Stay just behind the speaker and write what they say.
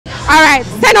Alright,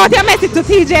 send out your message to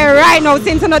TJ right now.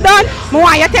 Since you're not done, I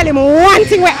want you to tell him one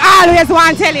thing we always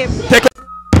want to tell him.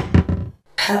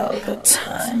 Pelpa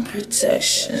time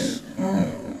protection.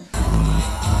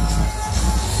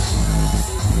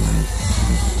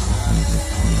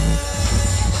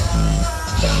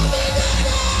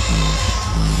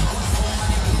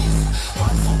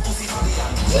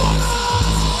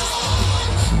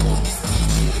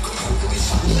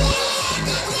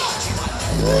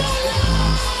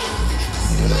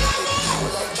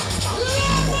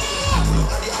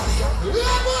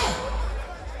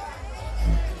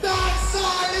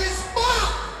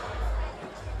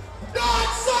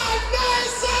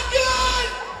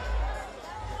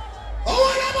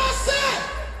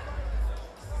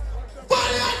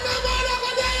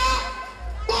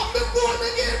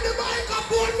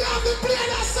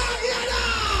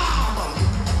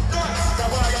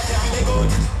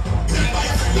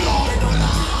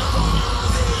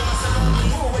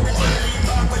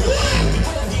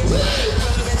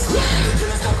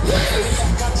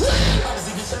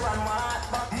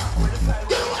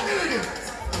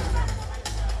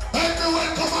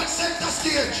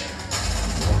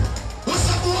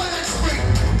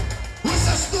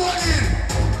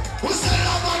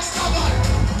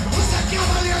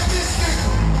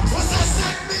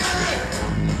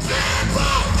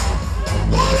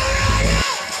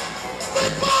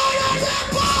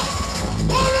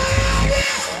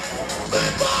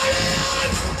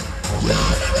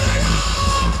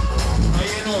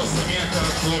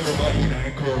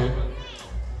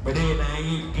 But then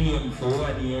I game for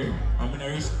 1 year. I'm gonna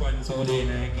respond so then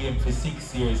I game for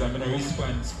 6 years. I'm gonna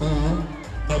respond school.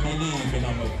 No believe in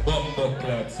I'm a bumbo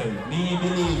clad self. Me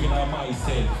believe in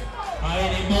myself. I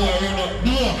anymore you know.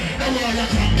 No, the world you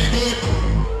can't be good.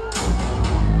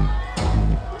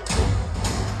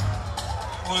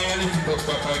 Why you lift it up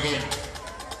back again?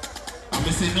 I'm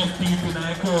missing enough people in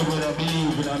the crowd who don't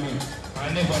believe in me. I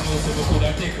never know if I could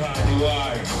have taken on the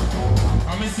war.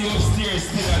 I'm see upstairs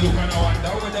still I look and I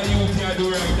wonder whether you can do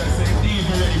right. I say leave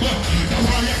already. But the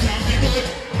war you can't be good.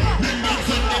 Remember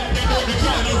from them they know the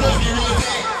killers on the road.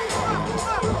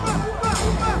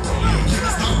 You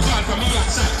must not call for me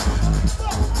action.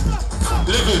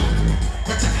 Level.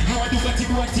 But you are doing what you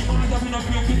want to do. You're not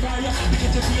playing fire. You get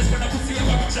your face when I put you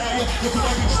up a child. You could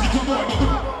have reached the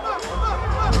tomorrow.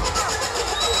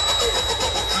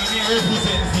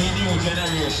 Represents the new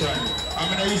generation.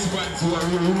 I'm gonna respond to a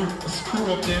rule, screw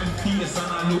up them face and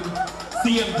I look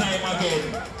same time again.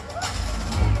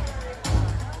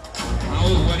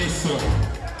 Now over this one.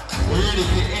 We're ready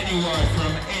for anyone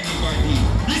from anybody.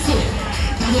 Listen,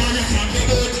 the war you can't be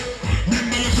good.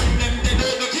 Remember your friend them they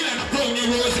don't no kill and a brown the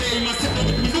rose. They must have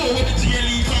we know what the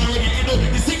GLE already you know.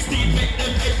 The 16 make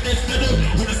them make this to do.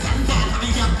 When the stand back and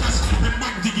they got cash, the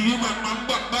man dig you man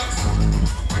back box.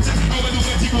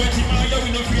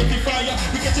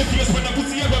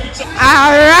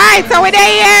 Alright, so we're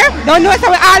here. Don't know, so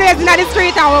we're always in the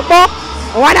street and we book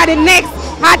one of the next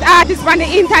hot artists from the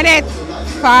internet.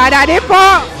 Father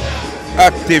Depo.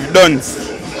 Active Duns.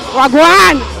 What go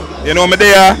on? You know me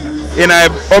there in a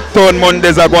Uptown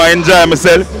Mondays I go enjoy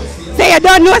myself. Say you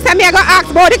don't know, so me I go ask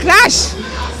about the clash.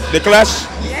 The clash?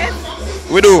 Yes.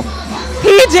 We do.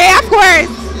 TJ of course.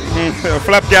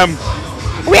 Flap cam.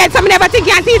 Wait, some never think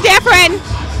you're TJ friend.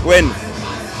 When?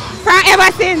 From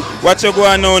ever since. What you go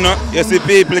on now, no? You see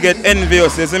people get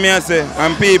envious, you see me I say,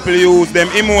 and people use them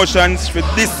emotions to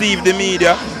deceive the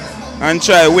media and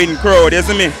try win crowd, you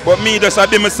see me? But me just I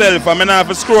be myself, and I not have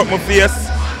to screw up my face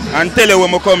and tell you where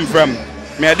I come from.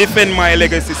 Me I defend my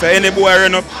legacy, so any boy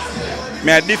run up,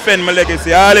 me I defend my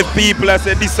legacy. All the people I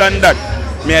say this and that,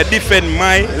 me I defend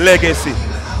my legacy.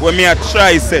 When me I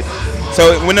try set.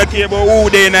 So we don't care about who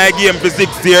they in a game for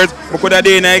 6 years, we could have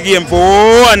been in a game for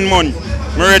 1 month.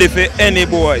 I'm ready for any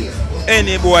boy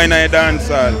in a dance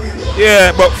hall.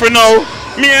 Yeah, but for now,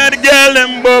 me and the girl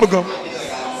them bubblegum.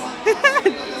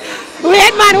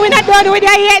 Wait man, we're not done with you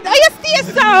yet. Oh, you stay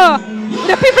so.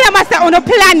 The people must have on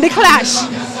plan the clash.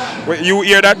 Wait, you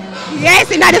hear that?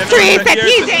 Yes, in the streets, the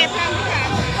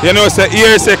TJ. You know, say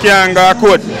here say can't go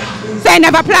code. So you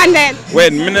never planned then?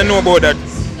 When, me don't know about that.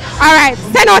 Alright,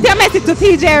 send out your message to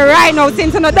TJ right now.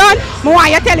 Since you're not done, I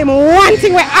want you to tell him one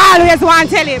thing we always want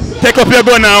to tell him. Take up your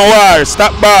gun and war.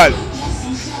 Stop ball.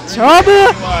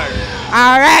 Trouble.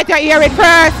 Alright, you hear it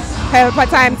first. Pelpa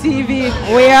Time TV.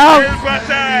 We out. Pelpa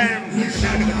Time.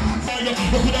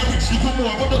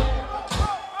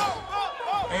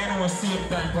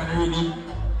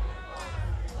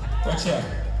 Watch out.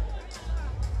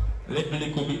 Let me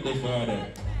little bit there father.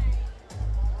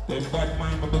 The bad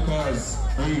mind because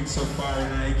I read so far in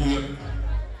the game.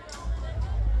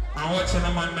 I'm watching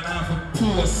a man, I have to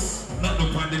post, not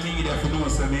up on the media for know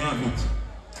so I have it.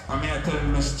 I may tell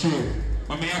them straight.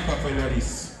 I may have to follow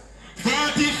this.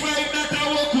 45 that I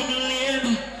walk on the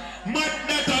lane. Mud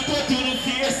that I put on the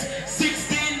face.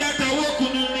 16 that I walk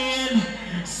on the lane.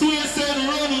 Suicide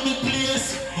run on the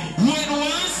place. When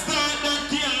one start that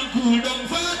can't cool down.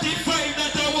 45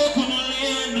 that I walk on the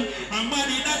lane. And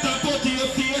money that I put on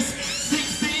your face.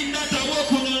 16 that I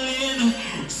walk on the lane.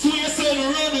 Suicide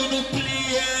run on the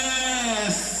place.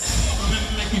 I'm going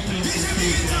to make you play this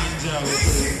stage and job.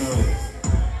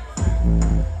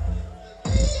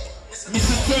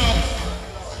 Mr. Top,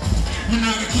 I'm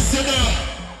not going to kiss it up.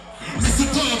 Mr.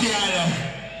 Top, y'all.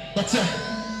 Watch out.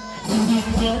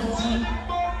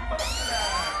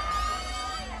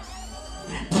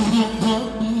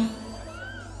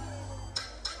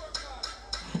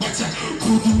 Watch out.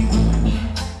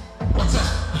 Watch out.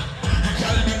 I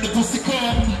call them the pussy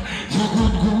come. You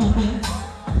good.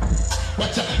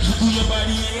 Watch out. You do your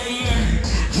body, yeah.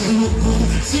 You look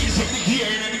good. See, check the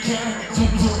gear in the car.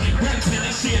 Zoom, zoom. Dance in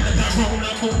the shade that I roll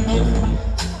up, boom, boom.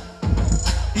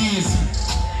 Easy.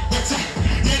 Watch out.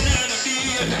 You're not a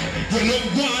baby. You look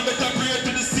one, but I pray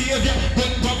to the Savior.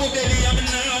 But Papa Belly, I'm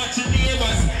not your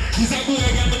neighbors. He's a boy,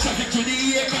 I'm a traffic to the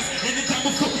acres. Anytime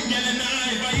I'm fucking yelling,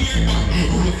 I'm a ear back.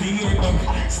 Oh, if you hear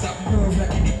back, stop move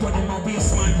like you did put in my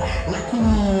waist, man.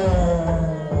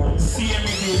 Raccoon. See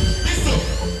me, dude. Listen.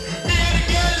 Me and the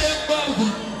girl, them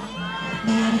bubble.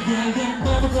 Me and the girl, them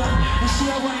bubble. And she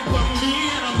a wine for me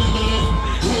and I'm gonna love.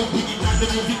 Oh, big it and the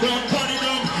movie don't turn it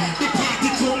up. The party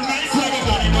too nice, like a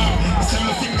bunny dog. I say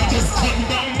my finger just turn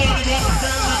down, bunny dog.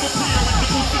 Then I'm a player with the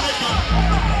pussy like that.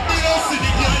 Me don't see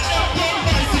the girl, them don't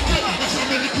bicycle. I show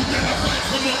me the good girl, I fight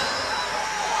for me.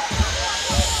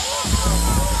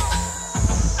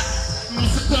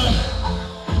 Mr.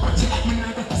 Me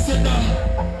not got to sit down.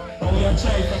 Oh, we are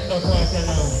trying from the quarter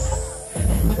now.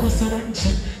 Me go sit down,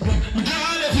 check. Me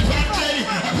can't let you back, Jenny. I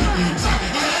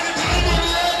had the time on the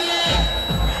radio.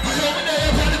 I know me there,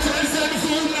 I had the time to sell the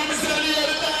food, and I'm selling all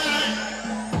the time.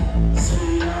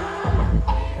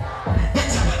 But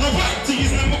I want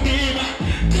these, I'm a gamer.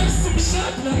 Just some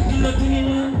shot like the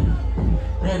Latina.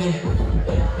 Ready?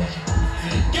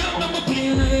 Girl, I'm a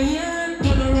player, yeah.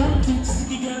 Turn around, think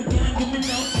sticky girl can't give me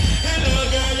no. Hello,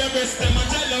 girl, your breast them a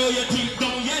jello, your teeth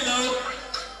don't yellow.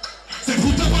 Say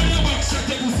put up on your back, shut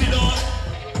your pussy down.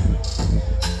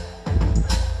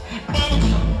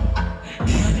 Bubblegum,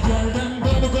 me and the girl them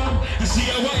bubblegum. And she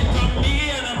a wine from me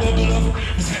and a bubble up.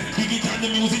 Me say big it and the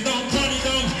music don't turn it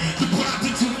down. The party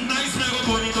too nice, now go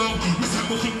turn it down. Me say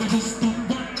my finger just do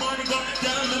one money go.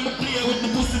 Girl, let me play with the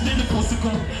pussy, then the pussy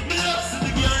come. Me love see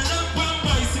the girl them on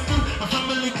bicycle. I'm from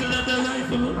a little of the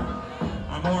rifle.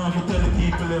 I'm going to tell the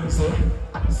people them say,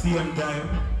 same time,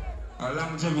 a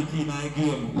longevity in a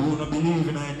game. Who don't believe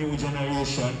in a new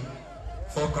generation?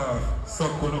 Fuck off,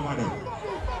 suck on the money.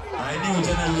 A new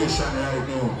generation right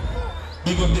now.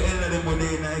 Big up the end of the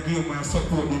money in a game and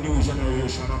support the new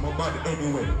generation. I'm a bad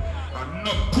anyway. And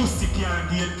no pussy can't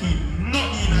gatekeep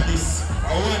nothing in this.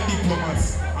 I want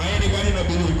diplomats. And anybody not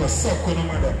believe because suck on the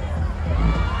money.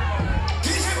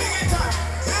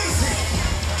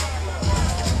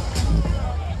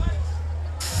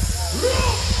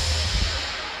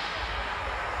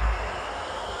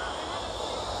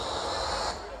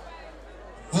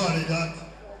 VALIANT.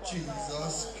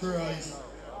 Jesus Christ.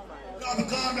 Now be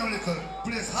calm down, little.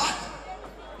 Place hot.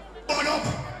 Burn up.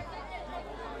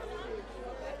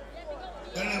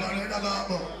 You never heard about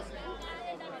me.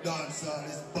 Dancehall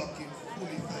is fucking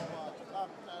fully fed.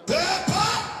 Pelpa!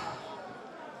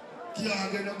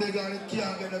 Can't get no bigger and it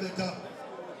can't get no better.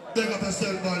 Big up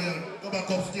yourself, VALIANT. Go back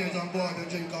upstairs and go out and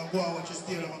drink and go out watch your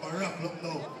steel. I'm gonna rap up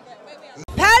now.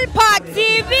 Pelpa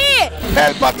TV!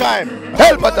 Pelpa time!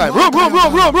 Pelpa time! Room!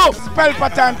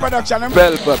 Pelpa time production!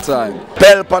 Pelpa time!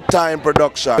 Pelpa time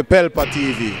production! Pelpa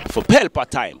TV! For Pelpa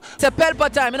time! It's a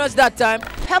Pelpa time, you know it's that time.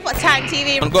 Pelpa time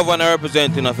TV. I'm governor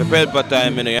representing of Pelpa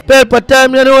time, you know. Pelpa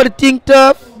time, you know what the thing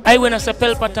tough? I when I say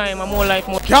Pelpa time, I'm more like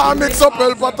more. Can't mix up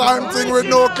Pelpa time thing with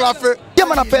no coffee. Yeah,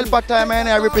 man, a Pelpa time, and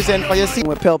I represent for you. See,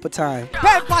 we're Pelpa time.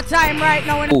 Pelpa time right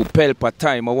now. Oh, Pelpa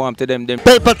time, I want to them.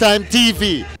 Pelpa time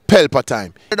TV. Pelpa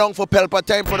time. Down for Pelpa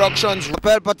time productions.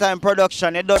 Pelpa time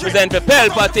production. It does represent for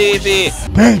Pelpa TV.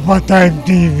 Pelpa time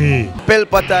TV.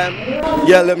 Pelpa time.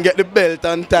 Yeah, let them get the belt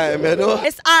on time, you know.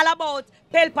 It's all about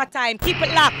Pelpa time. Keep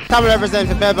it locked. Come represent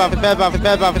for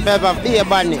Pelpa. Be a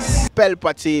badness.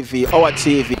 Pelpa TV, our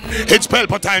TV. It's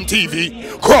Pelpa time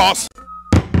TV. Cross.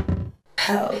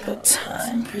 Pelpa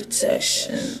time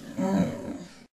protection.